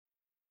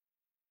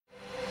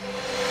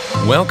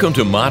Welcome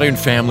to Modern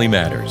Family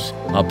Matters,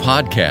 a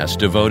podcast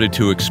devoted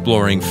to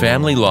exploring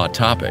family law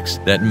topics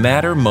that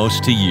matter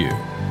most to you,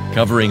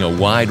 covering a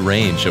wide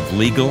range of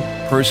legal,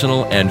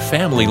 personal, and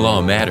family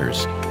law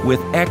matters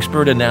with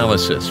expert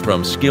analysis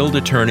from skilled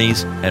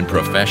attorneys and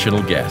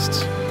professional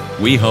guests.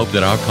 We hope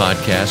that our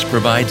podcast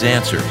provides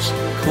answers,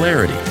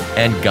 clarity,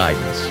 and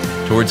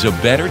guidance towards a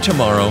better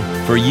tomorrow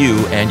for you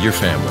and your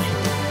family.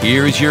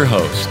 Here is your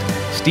host,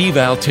 Steve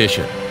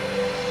Altishan.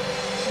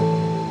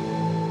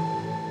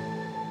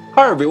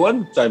 Hi,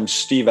 everyone. I'm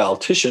Steve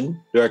Altishan,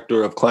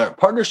 Director of Client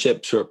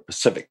Partnerships here at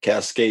Pacific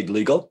Cascade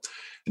Legal.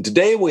 And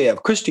today we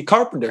have Christy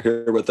Carpenter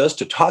here with us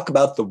to talk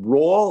about the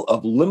role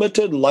of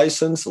limited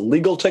license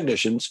legal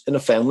technicians in a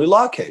family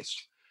law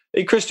case.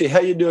 Hey, Christy, how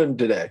you doing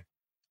today?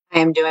 I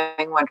am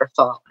doing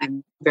wonderful.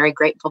 I'm very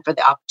grateful for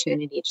the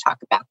opportunity to talk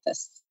about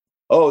this.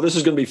 Oh, this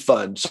is going to be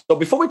fun. So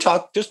before we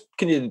talk,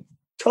 can you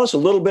tell us a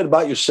little bit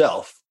about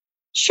yourself?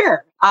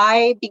 Sure.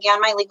 I began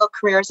my legal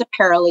career as a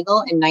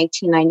paralegal in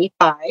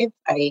 1995.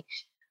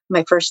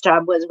 My first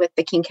job was with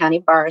the King County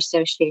Bar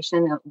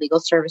Association, a legal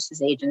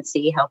services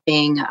agency,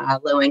 helping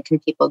low-income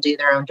people do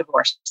their own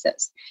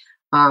divorces.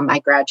 I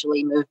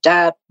gradually moved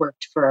up,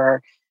 worked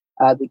for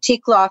a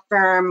boutique law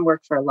firm,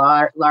 worked for a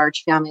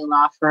large family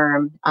law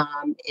firm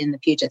in the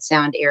Puget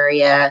Sound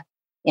area,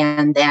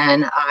 and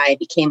then I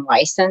became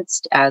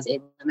licensed as a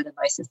limited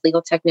license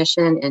legal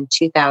technician in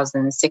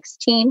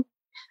 2016.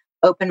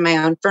 Opened my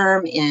own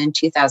firm in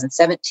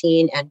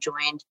 2017 and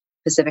joined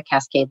Pacific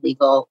Cascade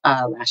Legal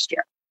last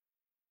year.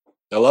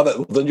 I love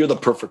it. Then you're the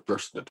perfect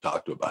person to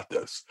talk to about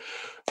this.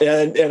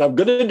 And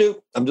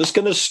I'm just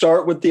going to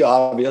start with the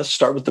obvious,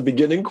 start with the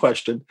beginning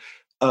question.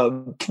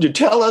 Can you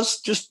tell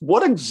us just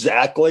what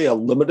exactly a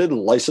limited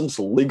license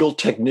legal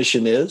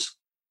technician is?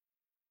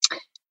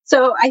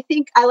 So I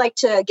think I like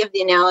to give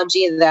the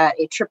analogy that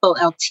a triple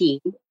LT,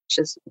 which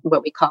is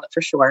what we call it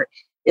for short,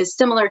 is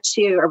similar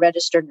to a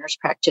registered nurse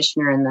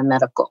practitioner in the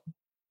medical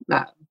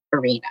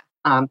arena.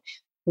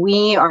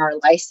 We are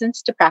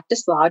licensed to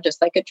practice law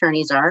just like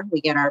attorneys are.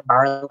 We get our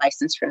bar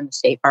license from the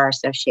State Bar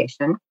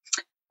Association.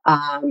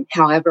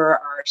 However,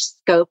 our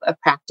scope of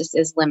practice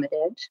is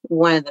limited.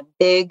 One of the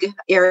big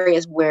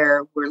areas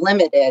where we're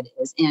limited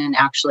is in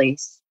actually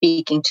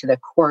speaking to the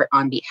court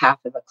on behalf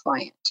of a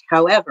client.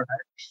 However,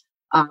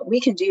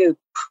 we can do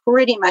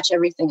pretty much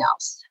everything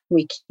else.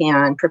 We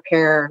can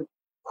prepare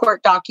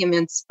court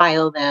documents,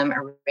 file them,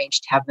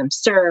 arrange to have them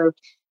served.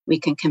 We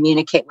can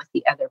communicate with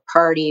the other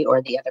party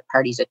or the other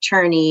party's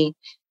attorney.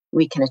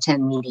 We can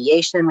attend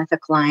mediation with a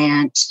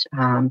client,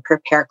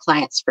 prepare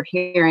clients for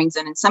hearings.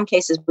 And in some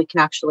cases, we can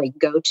actually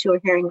go to a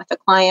hearing with a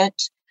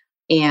client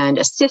and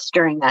assist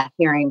during that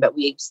hearing, but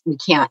we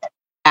can't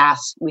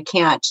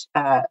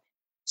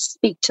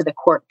speak to the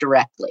court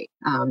directly.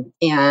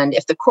 And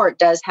if the court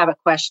does have a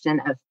question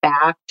of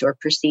fact or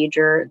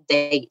procedure,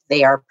 they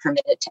are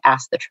permitted to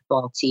ask the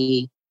Triple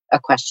T a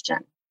question.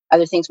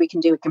 Other things we can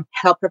do, we can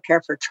help prepare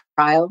for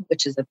trial,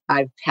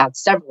 I've had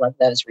several of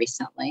those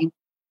recently.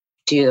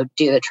 Do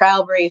the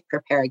trial brief,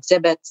 prepare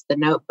exhibits, the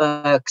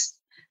notebooks.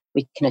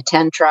 We can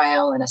attend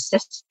trial and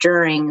assist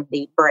during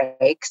the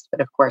breaks, but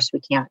of course we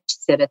can't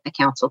sit at the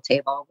counsel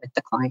table with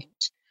the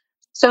client.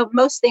 So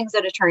most things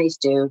that attorneys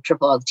do,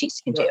 Triple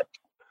LTs can do.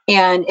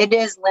 And it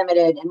is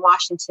limited in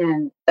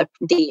Washington. The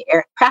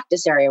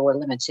practice area we're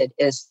limited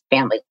is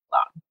family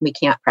law. We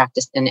can't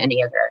practice in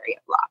any other area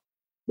of law.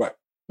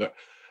 Right.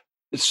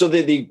 So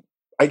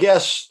I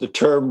guess the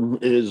term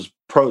is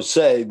pro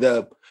se.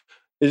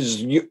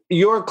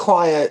 Your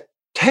client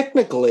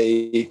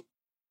technically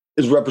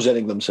is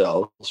representing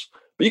themselves,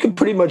 but you can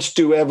pretty much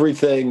do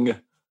everything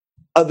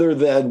other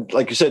than,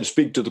 like you said,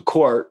 speak to the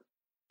court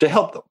to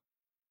help them.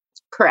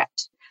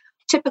 Correct.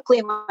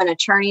 Typically, when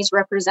attorneys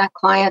represent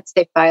clients,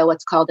 they file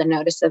what's called a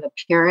notice of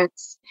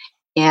appearance.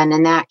 And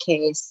in that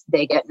case,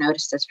 they get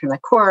notices from the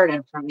court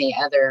and from the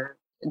other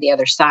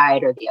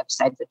side or the other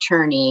side's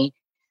attorney.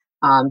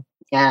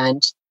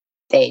 And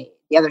the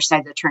other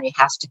side's attorney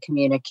has to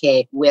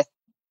communicate with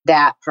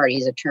that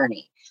party's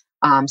attorney.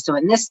 So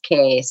in this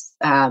case,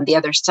 the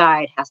other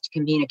side has to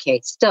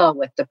communicate still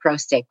with the pro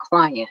se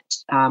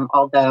client,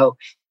 although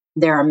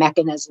there are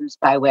mechanisms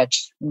by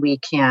which we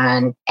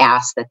can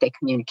ask that they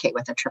communicate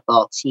with a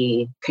Triple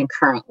T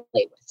concurrently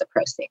with the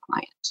pro se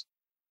client.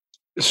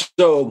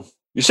 So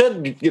you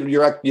said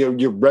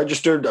you're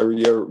registered or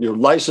you're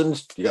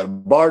licensed. You got a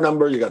bar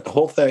number. You got the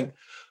whole thing.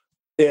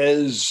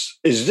 Is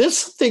this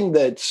something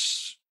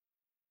that's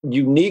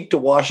unique to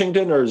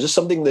Washington, or is this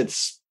something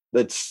that's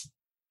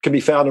can be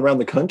found around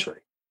the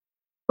country?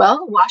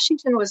 Well,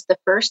 Washington was the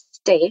first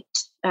state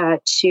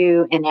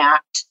to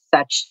enact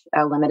such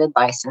a limited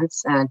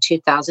license. In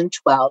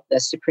 2012, the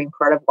Supreme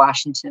Court of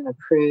Washington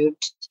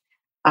approved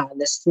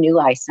this new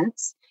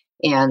license,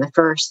 and the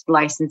first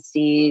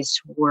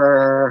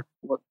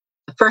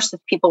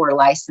people were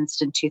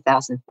licensed in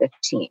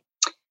 2015.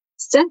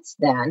 Since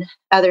then,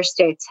 other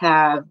states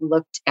have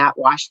looked at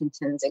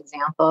Washington's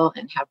example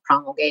and have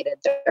promulgated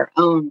their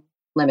own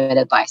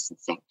limited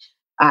licensing.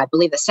 I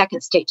believe the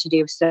second state to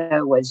do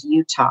so was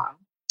Utah.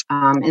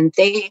 And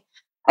they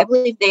I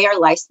believe they are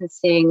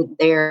licensing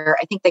their,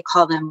 I think they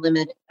call them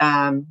limited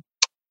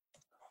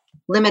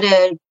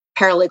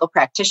paralegal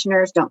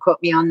practitioners. Don't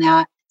quote me on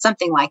that,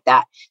 something like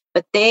that.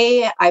 But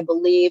they, I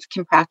believe,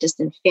 can practice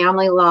in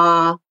family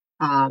law,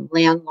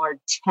 landlord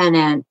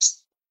tenant,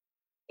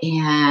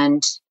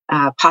 and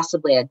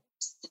possibly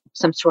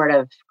some sort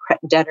of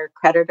debtor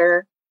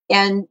creditor.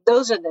 And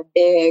those are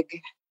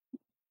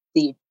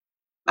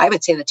I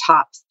would say the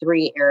top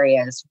three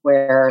areas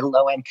where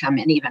low income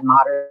and even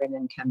moderate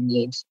income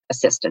need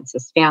assistance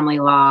is family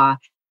law,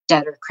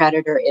 debtor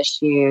creditor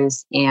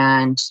issues,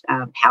 and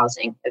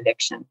housing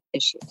eviction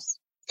issues.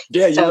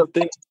 Yeah, you would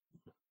think.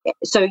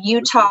 So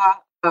Utah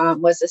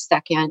was the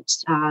second,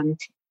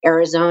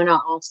 Arizona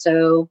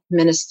also,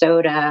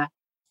 Minnesota,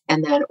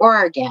 and then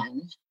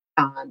Oregon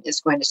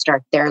is going to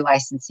start their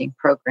licensing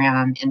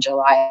program in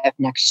July of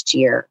next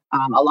year,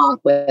 along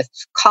with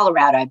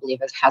Colorado, I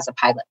believe, has a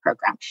pilot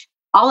program.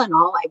 All in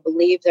all, I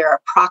believe there are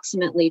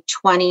approximately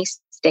 20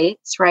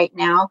 states right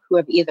now who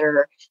have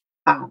either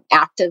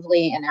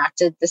actively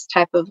enacted this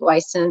type of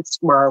license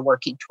or are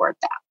working toward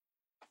that.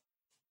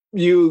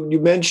 You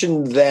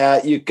mentioned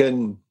that you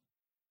can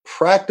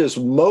practice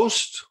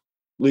most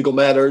legal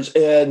matters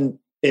in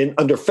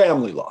under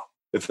family law,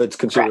 if it's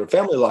considered Correct. a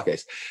family law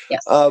case.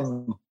 Yes.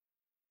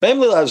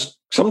 Family law is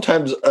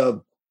sometimes a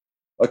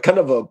kind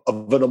of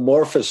an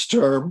amorphous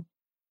term.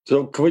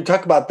 So can we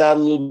talk about that a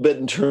little bit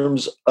in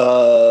terms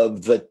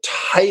of the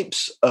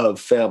types of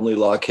family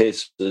law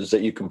cases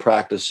that you can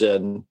practice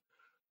in?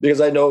 Because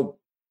I know,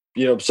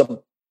 some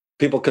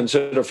people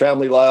consider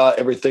family law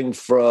everything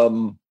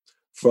from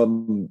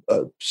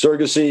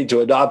surrogacy to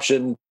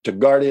adoption to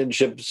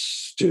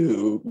guardianships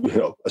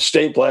to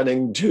estate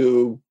planning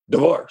to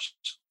divorce.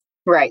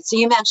 Right. So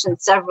you mentioned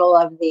several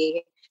of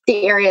the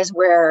areas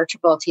where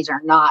triple-Ts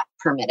are not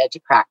permitted to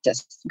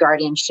practice: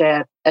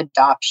 guardianship,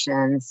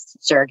 adoptions,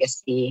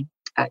 surrogacy,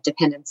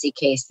 dependency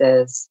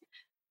cases,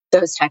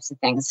 those types of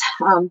things.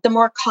 The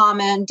more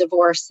common: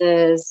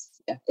 divorces,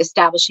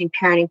 establishing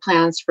parenting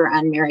plans for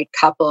unmarried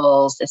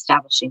couples,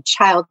 establishing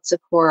child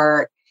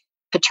support,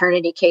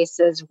 paternity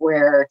cases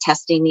where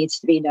testing needs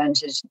to be done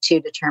to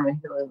determine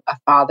who a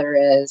father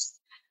is,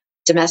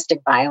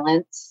 domestic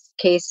violence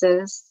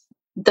cases.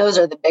 Those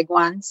are the big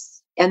ones.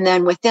 And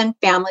then within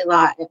family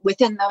law,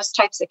 within those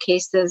types of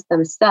cases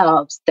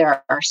themselves,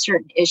 there are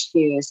certain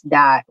issues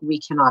that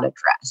we cannot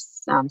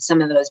address.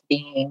 Some of those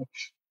being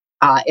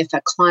if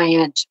a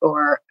client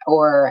or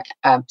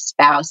a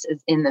spouse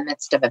is in the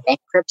midst of a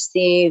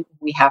bankruptcy,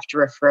 we have to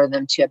refer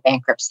them to a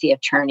bankruptcy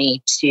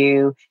attorney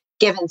to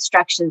give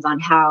instructions on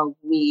how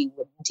we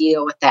would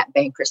deal with that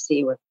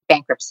bankruptcy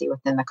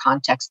within the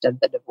context of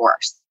the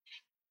divorce.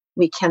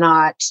 We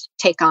cannot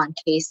take on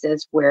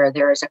cases where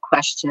there is a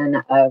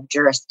question of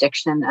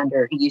jurisdiction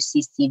under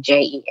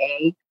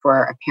UCCJEA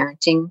for a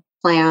parenting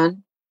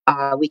plan.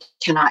 We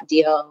cannot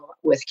deal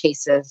with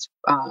cases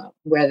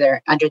where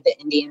they're under the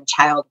Indian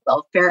Child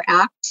Welfare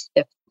Act.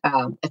 If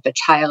a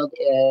child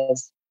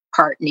is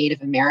part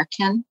Native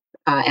American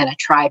and a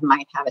tribe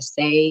might have a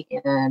say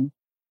in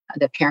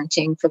the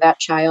parenting for that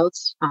child.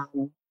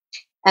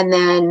 And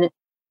then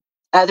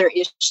other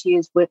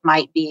issues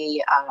might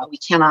be we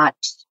cannot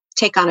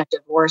take on a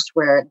divorce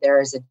where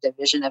there is a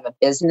division of a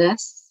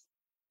business.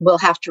 We'll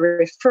have to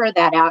refer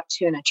that out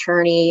to an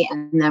attorney.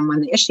 And then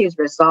when the issue is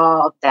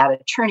resolved, that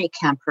attorney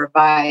can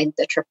provide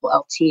the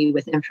triple-LT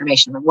with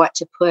information on what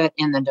to put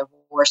in the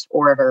divorce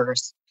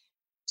orders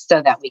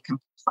so that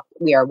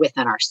we are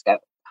within our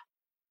scope.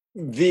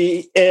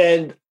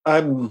 If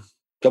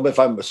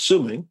I'm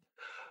assuming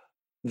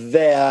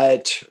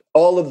that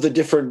all of the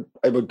different,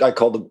 I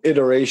call them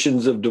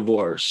iterations of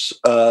divorce,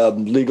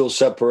 legal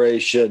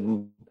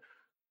separation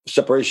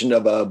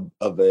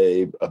of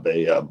a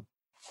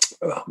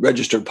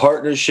registered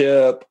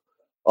partnership,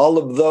 all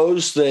of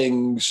those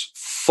things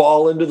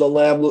fall into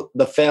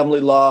the family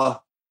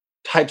law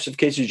types of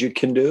cases you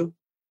can do?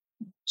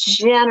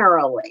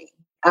 Generally,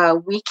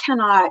 we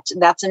cannot.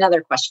 That's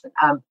another question.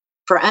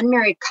 For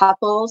unmarried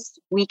couples,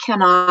 we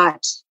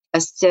cannot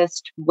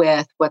assist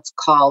with what's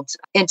called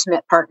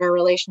intimate partner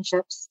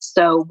relationships.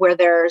 So where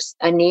there's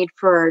a need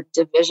for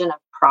division of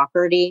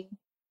property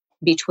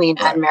between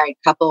unmarried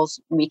couples,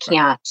 we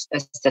can't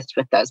assist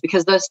with those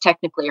because those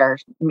technically are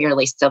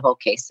merely civil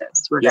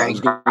cases. I was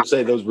going to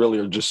say those really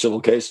are just civil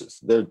cases.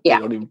 They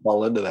don't even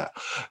fall into that.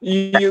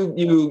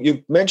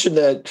 You mentioned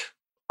that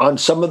on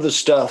some of the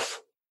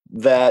stuff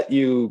that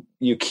you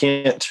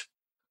can't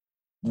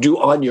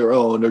do on your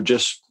own or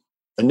just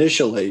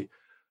initially,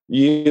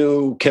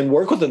 you can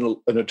work with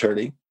an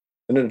attorney.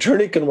 An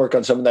attorney can work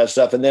on some of that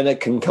stuff, and then it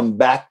can come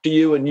back to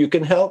you and you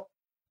can help?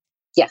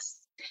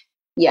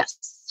 Yes.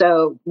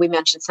 So we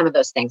mentioned some of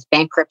those things: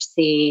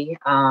 bankruptcy,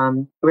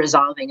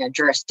 resolving a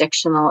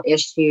jurisdictional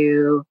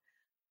issue.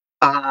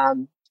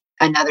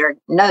 Another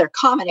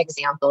common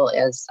example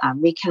is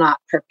we cannot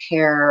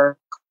prepare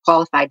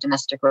qualified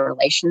domestic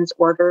relations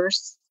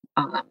orders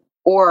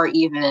or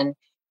even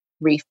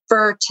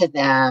refer to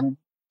them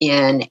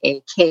in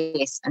a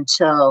case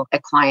until a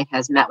client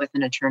has met with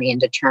an attorney and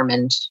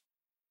determined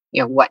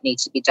what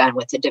needs to be done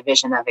with the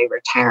division of a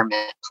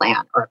retirement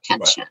plan or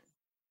pension. Right.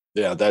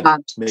 Yeah,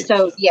 that makes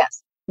so sense.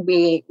 Yes,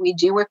 we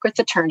do work with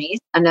attorneys.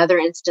 Another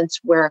instance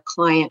where a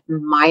client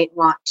might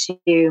want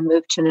to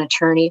move to an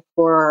attorney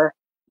for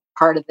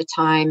part of the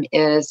time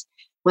is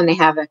when they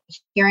have a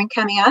hearing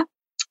coming up,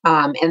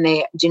 and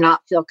they do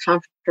not feel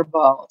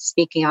comfortable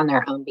speaking on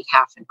their own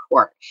behalf in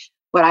court.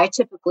 What I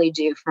typically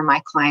do for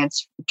my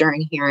clients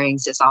during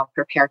hearings is I'll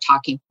prepare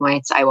talking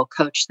points. I will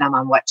coach them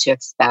on what to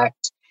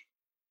expect.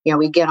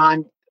 We get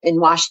on in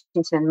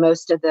Washington,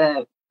 most of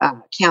the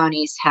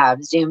counties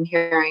have Zoom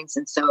hearings.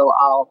 And so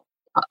I'll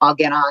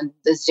get on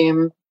the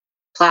Zoom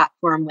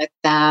platform with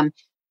them.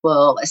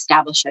 We'll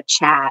establish a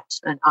chat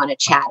on a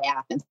chat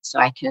app. And so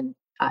I can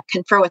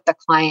confer with the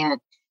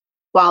client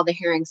while the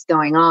hearing's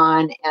going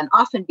on. And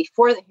often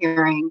before the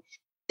hearing,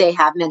 they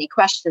have many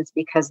questions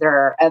because there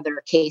are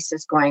other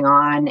cases going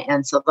on.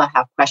 And so they'll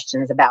have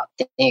questions about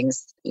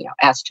things,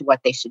 as to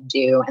what they should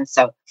do. And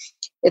so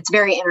it's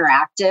very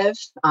interactive.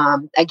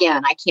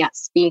 Again, I can't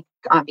speak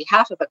on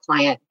behalf of a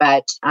client,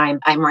 but I'm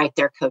right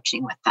there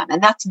coaching with them.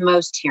 And that's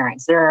most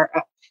hearings. There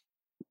are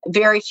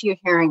very few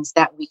hearings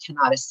that we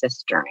cannot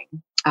assist during.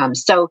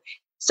 So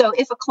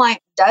if a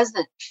client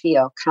doesn't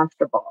feel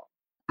comfortable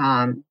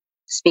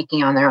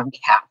speaking on their own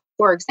behalf,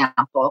 for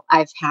example,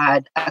 I've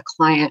had a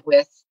client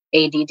with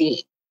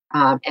ADD,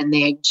 and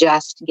they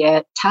just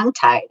get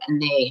tongue-tied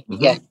and they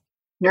get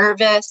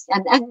nervous.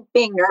 And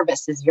being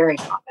nervous is very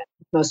common.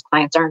 Most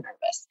clients are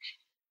nervous.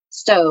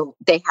 So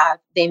they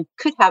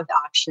could have the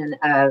option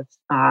of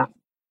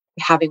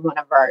having one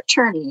of our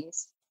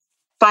attorneys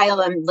file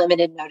a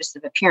limited notice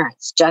of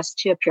appearance just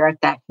to appear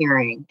at that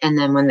hearing. And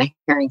then when the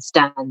hearing's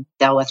done,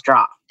 they'll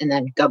withdraw and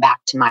then go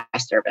back to my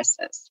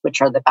services,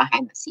 which are the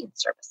behind the scenes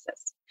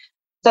services.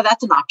 So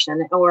that's an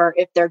option. Or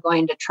if they're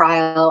going to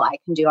trial, I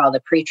can do all the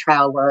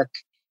pre-trial work,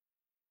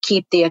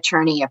 keep the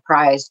attorney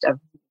apprised of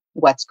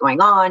what's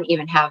going on,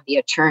 even have the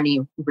attorney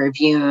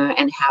review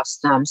and have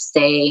some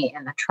say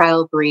in the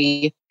trial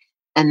brief.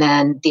 And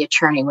then the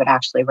attorney would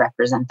actually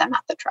represent them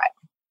at the trial.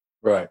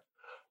 Right.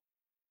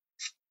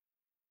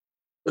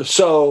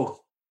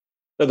 So,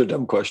 another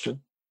dumb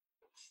question.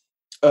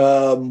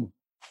 The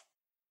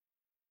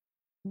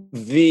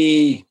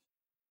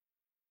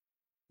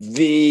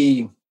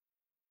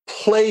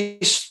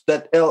place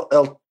that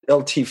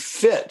LT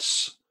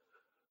fits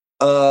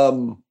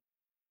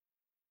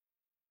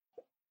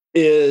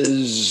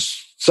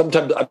is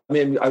sometimes,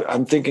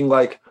 I'm thinking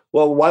like,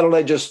 well, why don't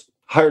I just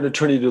hire an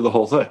attorney to do the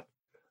whole thing?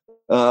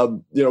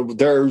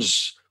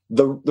 There's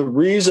the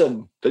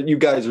reason that you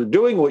guys are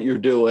doing what you're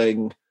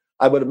doing,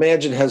 I would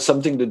imagine, has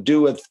something to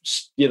do with,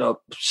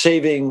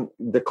 saving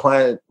the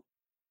client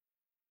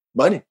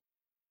money.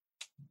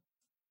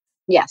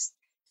 Yes.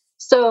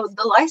 So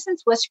the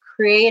license was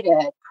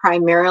created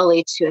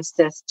primarily to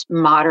assist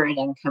moderate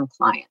income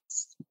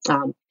clients.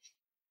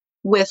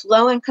 With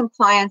low income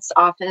clients,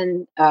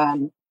 often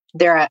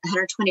they're at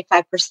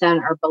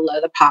 125% or below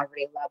the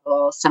poverty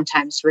level,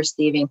 sometimes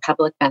receiving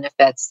public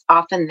benefits.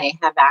 Often they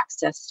have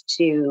access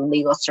to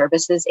legal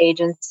services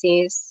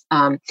agencies.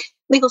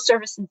 Legal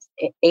services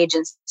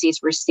agencies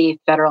receive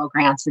federal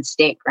grants and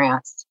state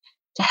grants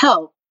to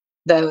help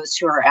those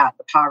who are at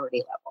the poverty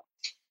level.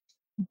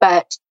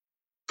 But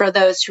for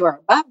those who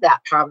are above that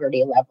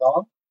poverty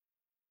level,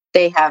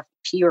 they have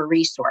fewer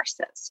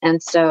resources.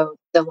 And so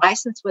the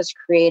license was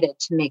created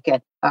to make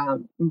it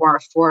more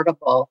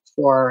affordable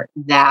for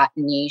that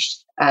niche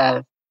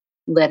of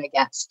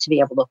litigants to be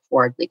able to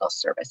afford legal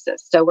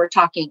services. So we're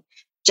talking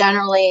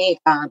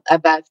generally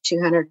above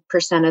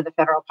 200% of the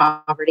federal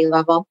poverty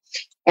level.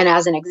 And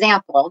as an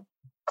example,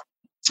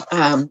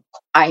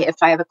 if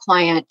I have a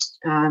client,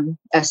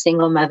 a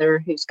single mother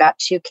who's got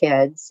 2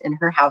 kids in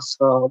her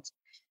household,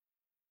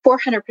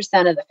 400%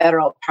 of the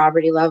federal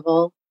poverty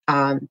level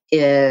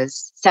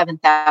is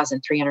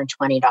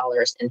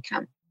 $7,320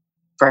 income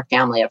for a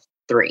family of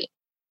 3.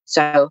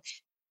 So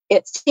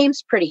it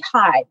seems pretty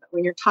high, but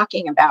when you're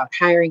talking about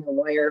hiring a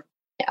lawyer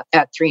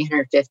at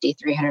 $350,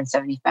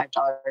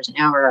 $375 an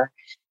hour,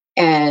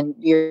 and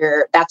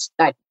that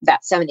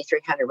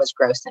 $7,300 was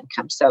gross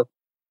income, so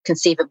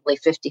conceivably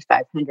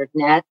 $5,500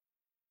 net.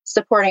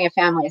 Supporting a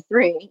family of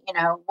 3,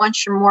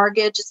 once your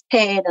mortgage is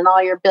paid and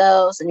all your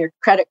bills and your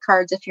credit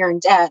cards, if you're in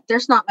debt,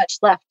 there's not much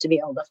left to be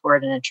able to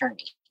afford an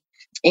attorney.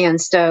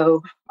 And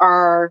so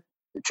our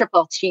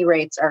triple T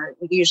rates are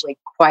usually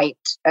quite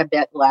a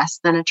bit less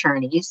than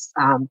attorneys.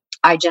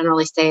 I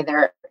generally say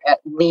they're at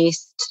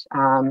least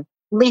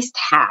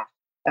half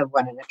of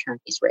what an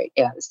attorney's rate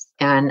is,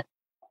 and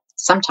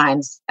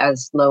sometimes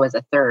as low as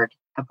a third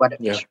of what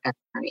an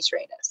attorney's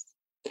rate is.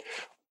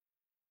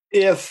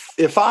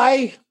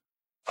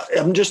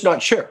 I'm just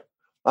not sure.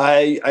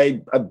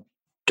 I've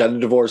got a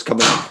divorce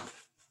coming up,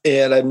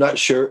 and I'm not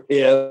sure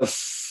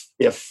if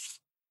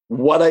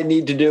what I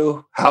need to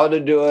do, how to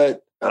do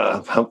it,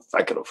 how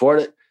I can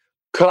afford it.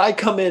 Could I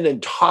come in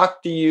and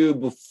talk to you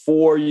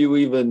before you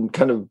even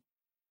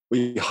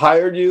we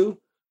hired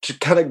you to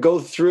kind of go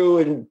through,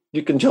 and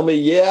you can tell me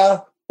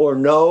yeah or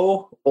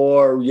no,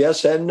 or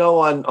yes and no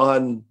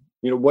on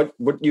what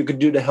you could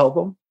do to help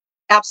them?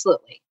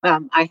 Absolutely.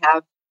 I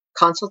have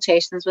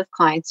consultations with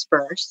clients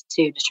first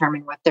to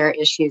determine what their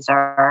issues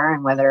are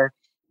and whether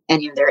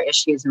any of their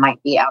issues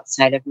might be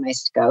outside of my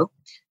scope.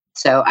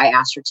 So I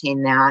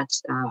ascertain that.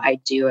 I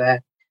do a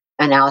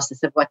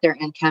analysis of what their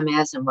income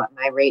is and what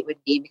my rate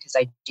would be, because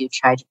I do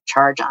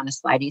charge on a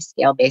sliding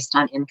scale based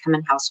on income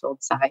and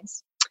household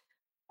size.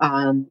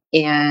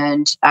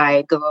 And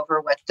I go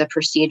over what the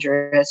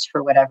procedure is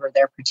for whatever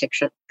their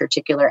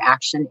particular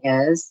action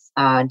is,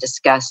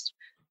 discuss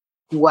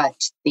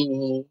what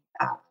the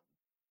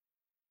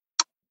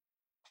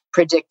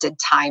predicted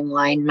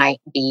timeline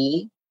might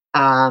be.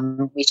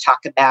 We talk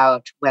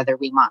about whether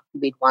we'd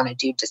want to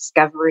do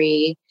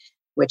discovery,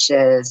 which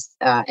is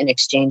an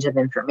exchange of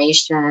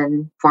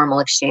information, formal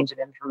exchange of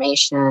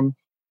information,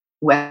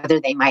 whether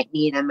they might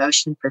need a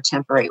motion for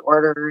temporary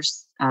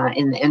orders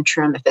in the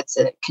interim if it's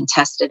a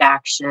contested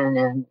action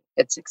and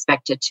it's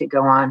expected to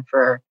go on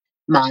for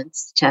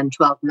months, 10,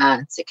 12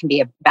 months. It can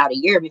be about a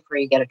year before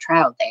you get a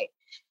trial date.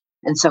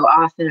 And so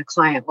often a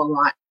client will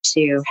want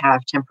to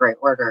have temporary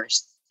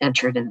orders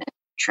entered in the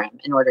interim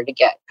in order to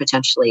get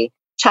potentially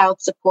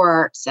child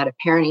support, set a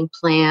parenting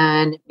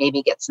plan,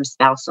 maybe get some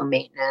spousal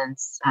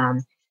maintenance,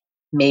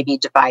 maybe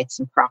divide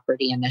some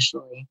property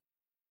initially.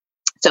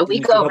 So we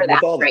go over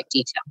that in great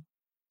detail.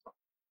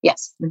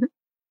 Yes. Mm-hmm.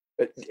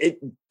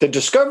 The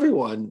discovery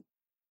one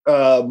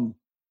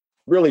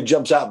really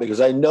jumps out,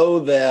 because I know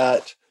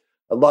that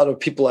a lot of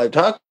people I've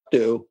talked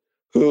to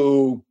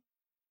who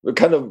are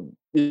kind of,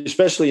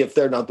 especially if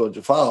they're not going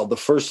to file, the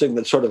first thing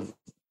that sort of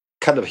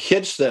kind of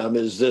hits them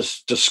is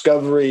this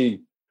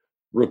discovery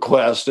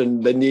request,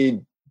 and they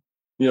need,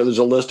 there's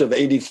a list of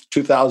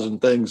 82,000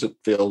 things, it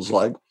feels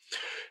like,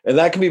 and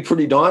that can be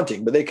pretty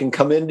daunting, but they can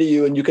come into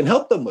you and you can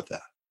help them with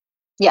that.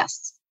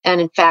 Yes.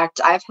 And in fact,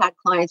 I've had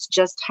clients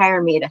just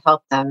hire me to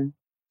help them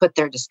put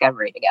their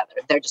discovery together,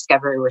 their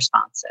discovery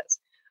responses,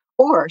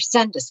 or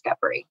send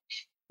discovery.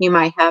 You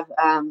might have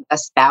a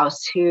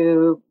spouse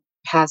who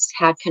has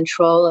had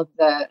control of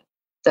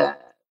the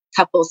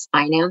couple's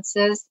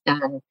finances,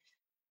 and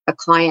a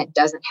client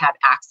doesn't have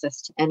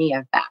access to any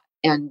of that.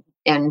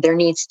 And there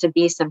needs to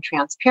be some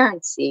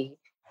transparency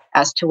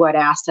as to what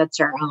assets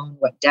are owned,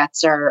 what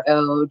debts are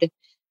owed,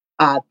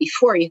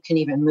 before you can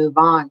even move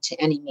on to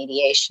any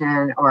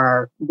mediation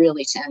or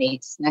really to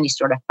any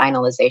sort of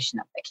finalization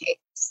of the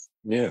case.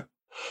 Yeah.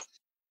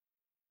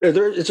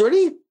 Is there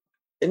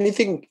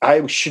anything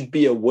I should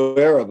be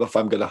aware of if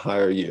I'm going to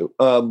hire you?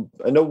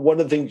 I know one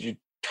of the things you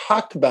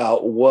talked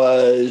about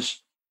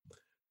was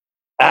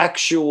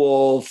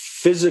actual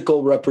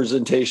physical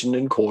representation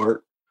in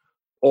court,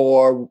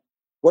 or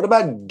what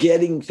about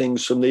getting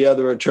things from the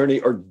other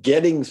attorney or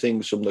getting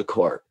things from the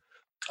court?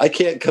 I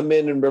can't come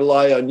in and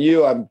rely on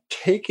you. I'm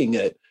taking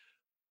it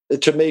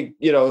to make,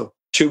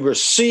 to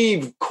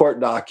receive court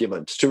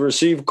documents, to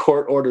receive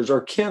court orders,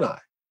 or can I?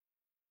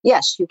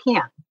 Yes, you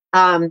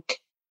can.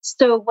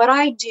 So what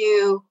I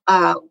do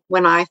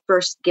when I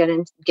first get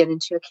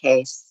into a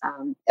case,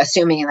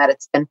 assuming that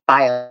it's been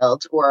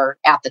filed or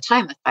at the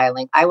time of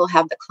filing, I will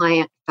have the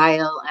client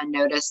file a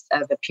notice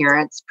of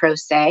appearance pro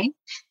se.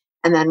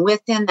 And then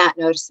within that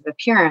notice of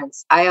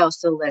appearance, I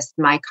also list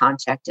my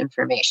contact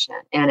information.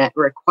 And it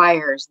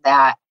requires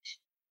that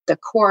the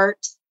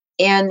court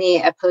and the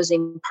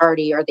opposing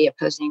party or the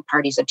opposing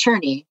party's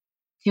attorney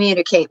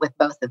communicate with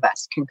both of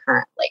us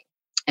concurrently.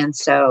 And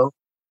so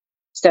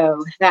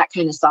that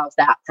kind of solves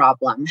that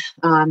problem.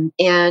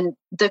 And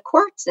the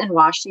courts in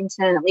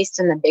Washington, at least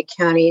in the big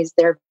counties,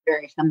 they're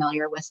very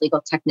familiar with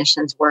legal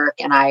technicians' work.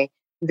 And I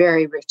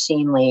very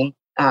routinely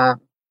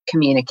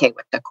communicate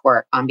with the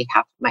court on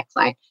behalf of my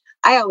client.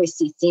 I always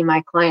CC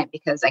my client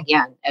because,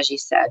 again, as you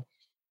said,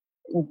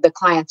 the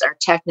clients are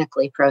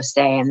technically pro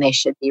se and they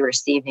should be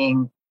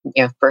receiving,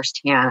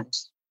 firsthand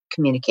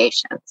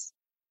communications.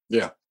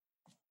 Yeah.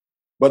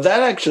 But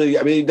that actually,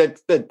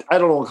 that I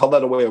don't want to call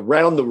that a way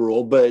around the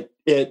rule, but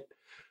it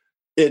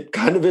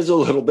kind of is a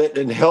little bit,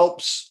 and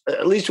helps,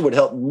 at least it would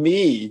help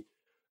me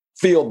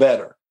feel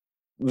better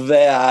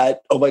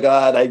that, oh my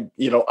God,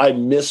 I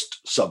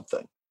missed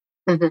something.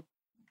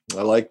 Mm-hmm.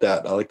 I like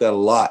that. I like that a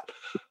lot.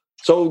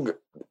 So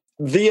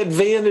the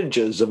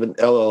advantages of an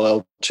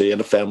LLLT in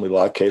a family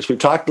law case, we've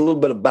talked a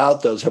little bit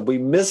about those. Have we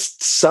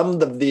missed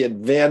some of the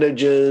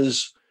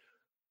advantages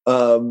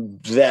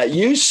that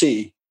you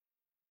see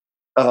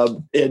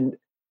in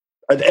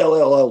an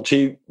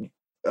LLLT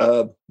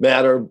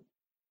matter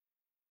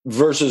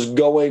versus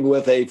going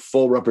with a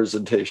full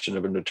representation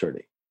of an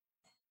attorney?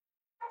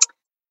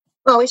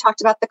 Well, we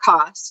talked about the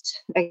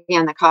cost.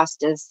 Again, the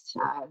cost is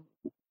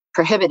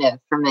prohibitive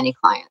for many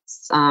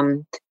clients.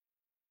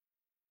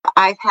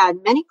 I've had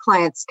many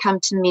clients come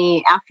to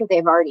me after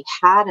they've already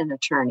had an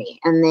attorney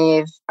and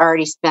they've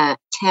already spent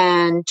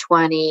 10,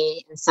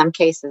 20, in some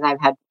cases, I've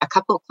had a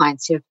couple of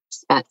clients who've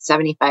spent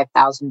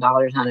 $75,000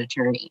 on an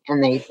attorney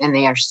and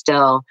they are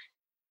still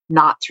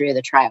not through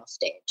the trial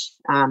stage.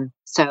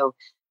 So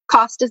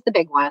cost is the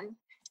big one.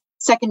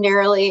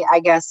 Secondarily, I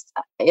guess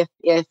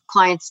if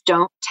clients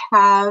don't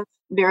have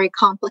very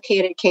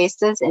complicated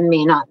cases, it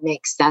may not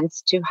make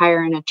sense to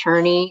hire an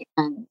attorney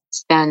and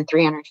spend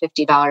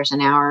 $350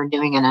 an hour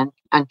doing an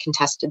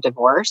uncontested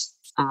divorce.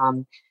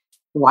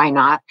 Why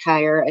not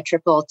hire a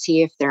triple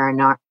T if there are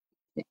not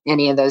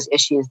any of those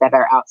issues that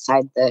are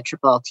outside the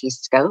triple T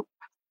scope?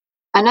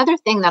 Another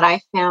thing that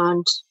I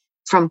found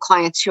from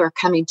clients who are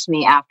coming to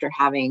me after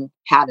having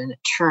had an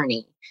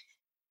attorney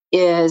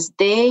is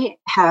they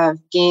have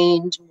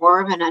gained more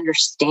of an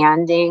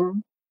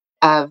understanding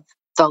of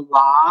the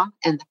law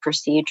and the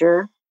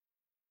procedure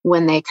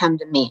when they come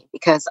to me,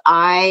 because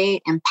I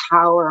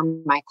empower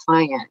my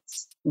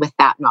clients with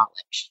that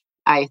knowledge.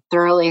 I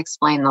thoroughly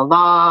explain the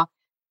law.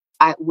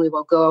 We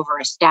will go over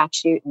a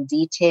statute in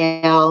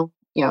detail,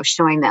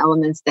 showing the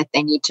elements that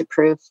they need to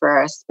prove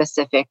for a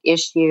specific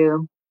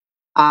issue.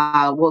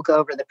 We'll go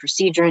over the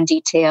procedure in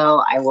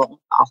detail.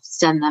 I'll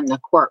send them the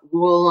court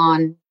rule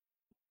on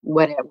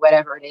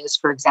whatever it is.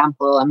 For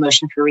example, a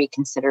motion for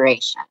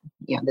reconsideration.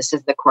 This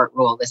is the court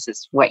rule. This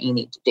is what you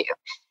need to do.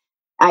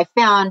 I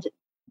found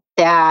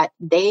that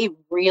they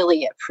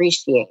really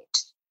appreciate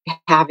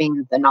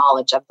having the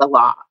knowledge of the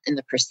law and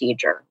the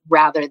procedure,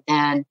 rather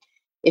than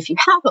if you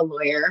have a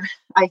lawyer.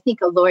 I think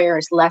a lawyer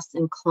is less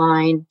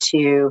inclined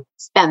to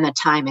spend the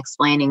time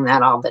explaining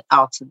that all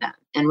to them,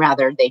 and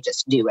rather they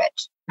just do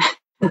it.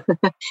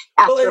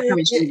 Ask for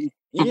permission.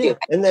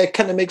 And that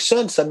kind of makes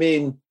sense. I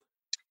mean,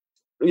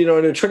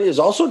 an attorney is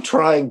also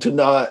trying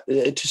to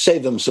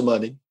save them some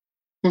money,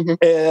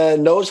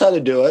 and knows how to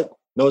do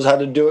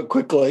it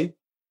quickly,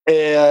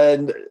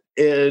 and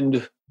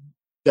then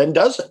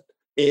does it.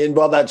 And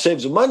while that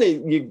saves them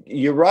money,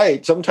 you're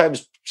right.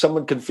 Sometimes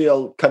someone can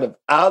feel kind of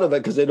out of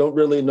it because they don't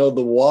really know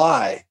the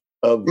why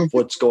of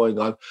what's going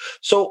on.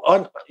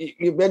 So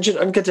you mentioned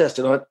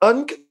uncontested. On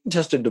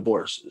uncontested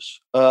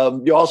divorces,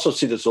 you also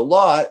see this a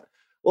lot.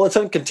 Well, it's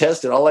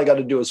uncontested. All I got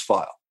to do is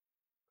file.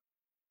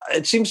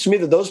 It seems to me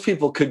that those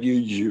people could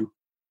use you.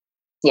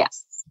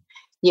 Yes.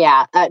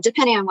 Yeah.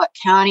 Depending on what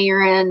county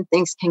you're in,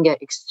 things can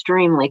get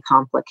extremely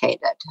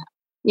complicated.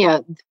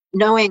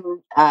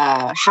 Knowing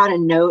how to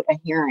note a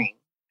hearing,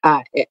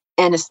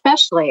 and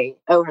especially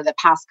over the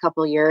past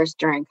couple of years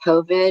during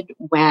COVID,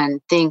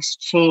 when things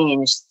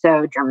changed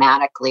so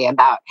dramatically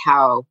about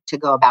how to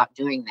go about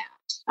doing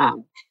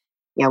that.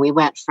 We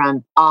went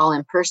from all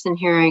in-person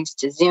hearings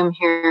to Zoom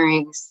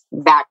hearings,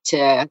 back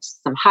to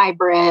some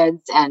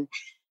hybrids. And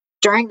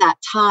during that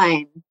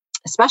time,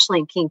 especially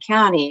in King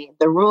County,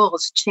 the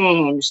rules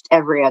changed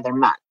every other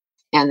month.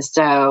 And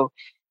so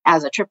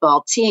as a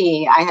triple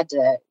T, I had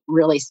to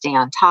really stay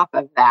on top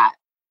of that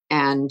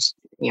and,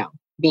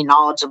 be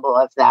knowledgeable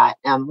of that.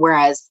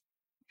 Whereas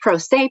pro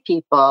se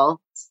people,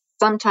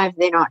 sometimes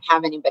they don't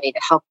have anybody to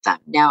help them.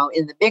 Now,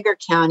 in the bigger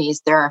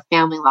counties, there are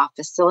family law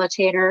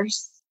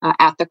facilitators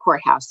at the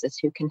courthouses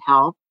who can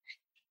help.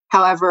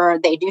 However,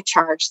 they do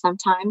charge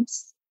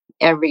sometimes.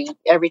 Every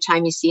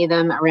time you see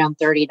them, around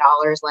 $30,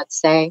 let's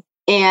say.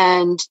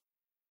 And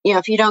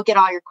if you don't get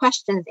all your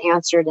questions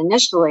answered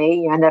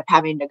initially, you end up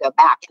having to go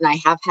back. And I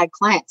have had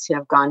clients who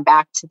have gone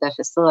back to the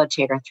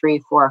facilitator 3,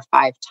 4, or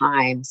 5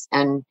 times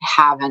and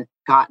haven't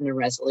gotten a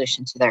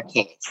resolution to their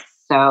case.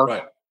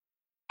 So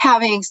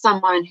having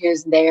someone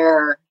who's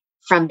there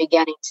from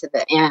beginning to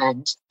the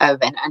end of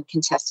an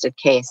uncontested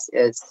case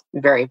is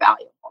very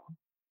valuable.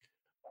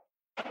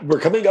 We're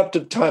coming up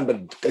to time,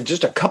 but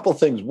just a couple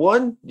things.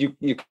 One, you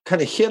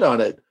kind of hit on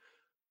it.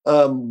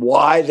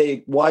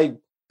 Why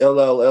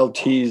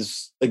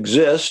LLLTs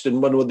exist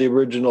and one of the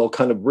original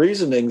kind of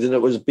reasonings, and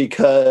it was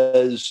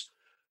because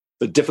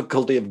the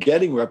difficulty of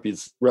getting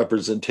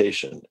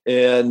representation.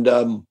 And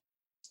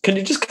can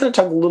you just kind of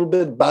talk a little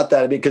bit about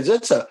that? Because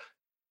it's a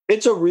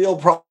real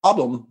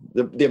problem,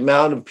 the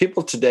amount of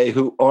people today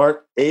who aren't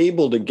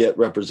able to get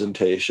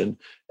representation.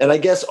 And I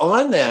guess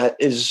on that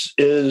is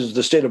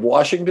the state of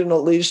Washington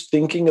at least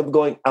thinking of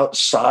going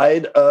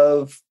outside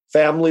of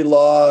family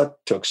law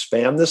to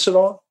expand this at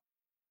all?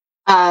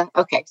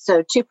 Okay,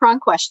 so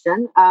 2-pronged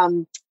question.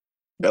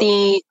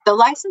 The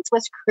license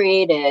was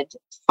created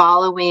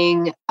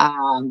following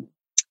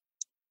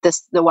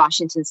the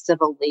Washington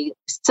Civil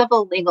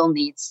Legal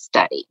Needs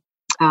Study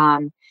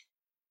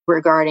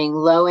regarding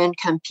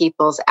low-income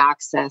people's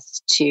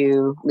access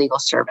to legal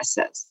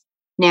services.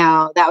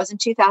 Now, that was in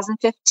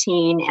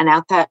 2015, and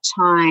at that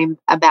time,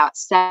 about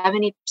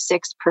 76%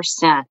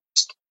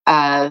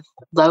 of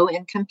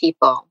low-income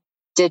people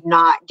did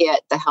not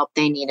get the help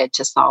they needed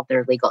to solve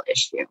their legal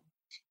issue.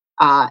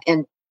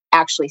 And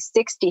actually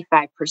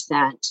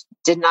 65%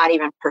 did not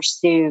even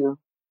pursue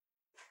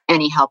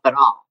any help at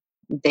all.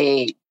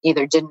 They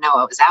either didn't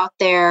know it was out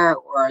there,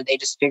 or they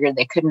just figured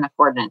they couldn't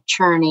afford an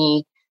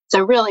attorney.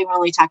 So really, we're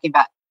only talking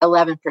about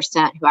 11%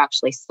 who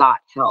actually sought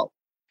help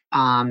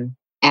and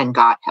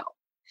got help.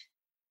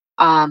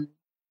 And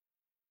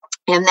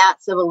that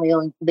civil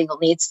legal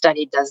needs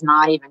study does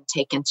not even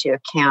take into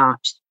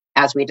account,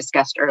 as we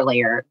discussed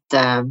earlier,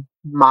 the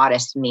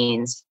modest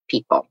means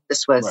people.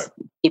 This was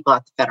people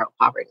at the federal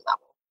poverty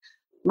level.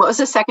 What was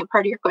the second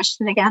part of your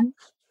question again?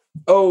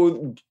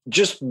 Oh,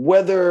 just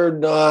whether or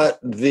not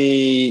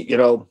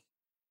they're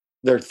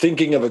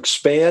thinking of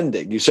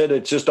expanding. You said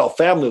it's just all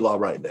family law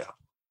right now.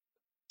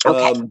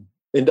 Okay.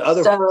 Into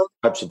other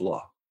types of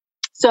law.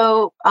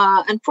 So,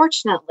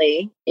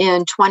 unfortunately,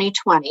 in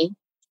 2020,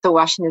 the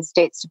Washington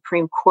State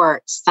Supreme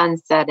Court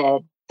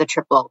sunsetted the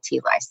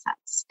LLT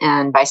license.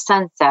 And by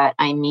sunset,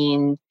 I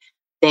mean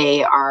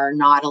they are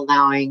not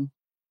allowing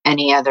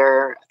any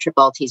other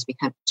LLTs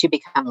to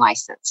become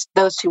licensed.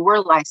 Those who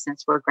were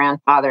licensed were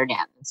grandfathered in,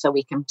 so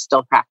we can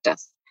still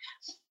practice.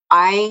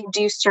 I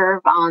do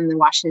serve on the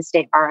Washington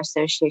State Bar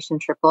Association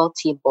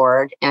LLT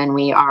board, and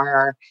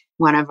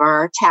one of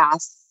our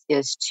tasks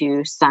is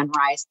to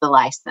sunrise the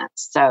license.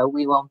 So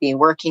we will be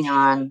working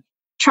on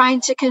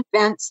trying to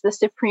convince the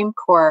Supreme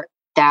Court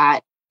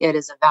that it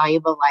is a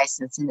valuable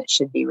license and it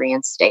should be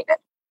reinstated.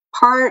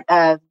 Part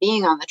of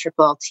being on the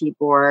LLT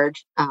board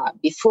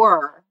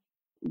before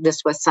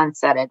this was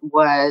sunsetted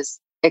was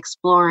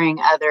exploring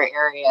other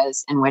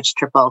areas in which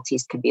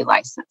LLTs could be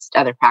licensed,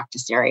 other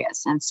practice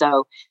areas. And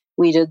so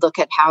we did look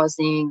at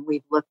housing,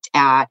 we've looked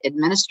at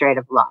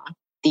administrative law.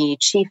 The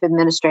chief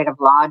administrative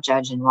law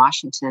judge in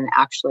Washington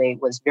actually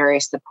was very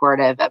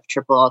supportive of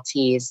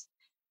LLTs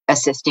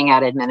assisting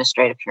at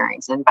administrative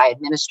hearings. And by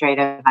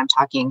administrative, I'm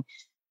talking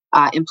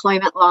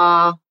employment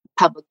law,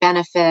 public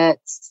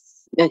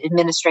benefits,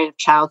 administrative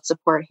child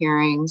support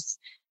hearings.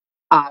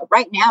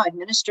 Right now,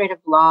 administrative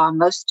law,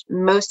 most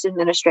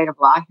administrative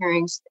law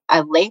hearings,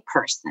 a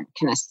layperson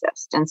can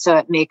assist. And so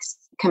it makes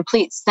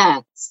complete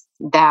sense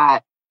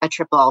that a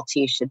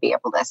LLT should be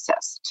able to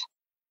assist.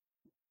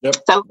 Yep.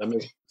 So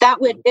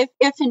that would,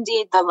 if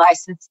indeed the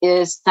license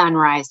is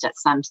sunrised at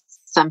some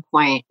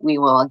point, we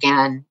will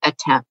again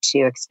attempt to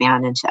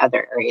expand into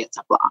other areas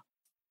of law.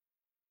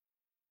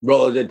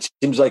 Well, it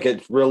seems like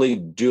it's really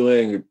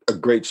doing a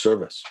great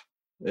service,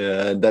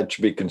 and that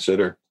should be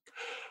considered.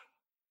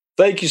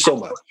 Thank you so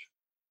much.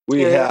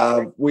 We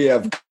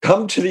have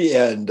come to the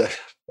end,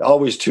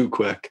 always too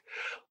quick.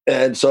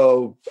 And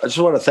so I just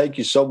want to thank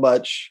you so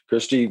much,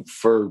 Christy,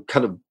 for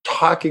kind of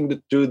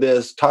talking through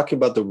this, talking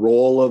about the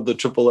role of the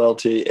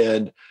LLT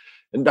and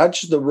not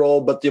just the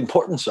role, but the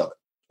importance of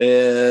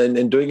it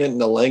and doing it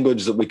in a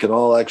language that we can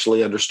all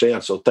actually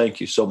understand. So thank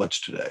you so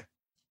much today.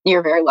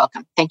 You're very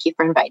welcome. Thank you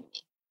for inviting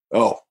me.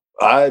 Oh,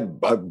 I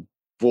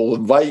will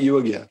invite you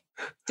again.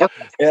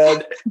 Okay.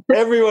 And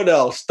everyone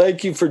else,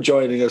 thank you for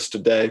joining us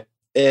today.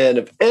 And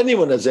if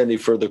anyone has any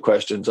further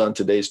questions on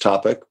today's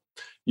topic,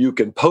 you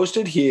can post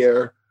it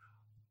here,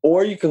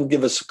 or you can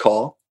give us a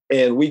call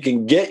and we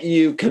can get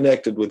you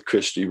connected with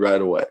Christy right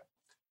away.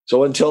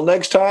 So until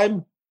next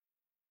time,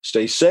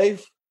 stay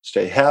safe,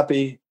 stay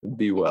happy, and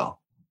be well.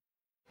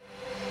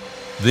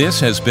 This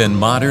has been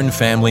Modern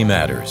Family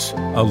Matters,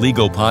 a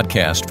legal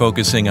podcast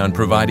focusing on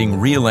providing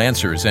real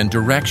answers and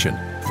direction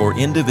for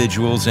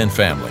individuals and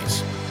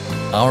families.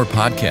 Our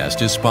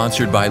podcast is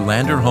sponsored by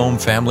Lander Home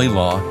Family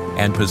Law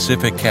and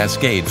Pacific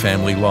Cascade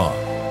Family Law,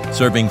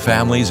 serving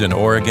families in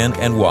Oregon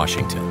and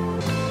Washington.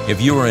 If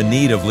you are in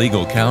need of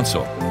legal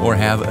counsel or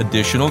have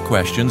additional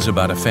questions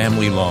about a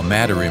family law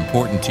matter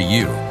important to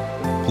you,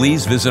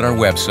 please visit our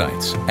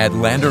websites at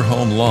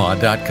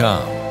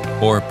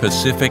landerhomelaw.com or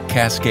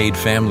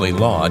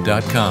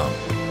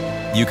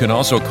pacificcascadefamilylaw.com. You can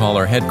also call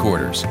our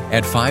headquarters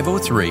at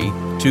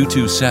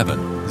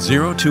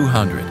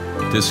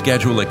 503-227-0200 to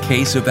schedule a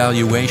case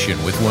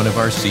evaluation with one of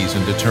our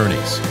seasoned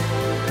attorneys.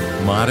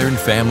 Modern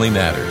Family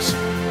Matters,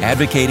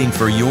 advocating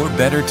for your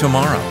better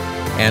tomorrow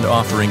and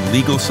offering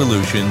legal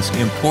solutions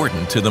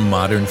important to the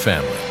modern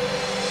family.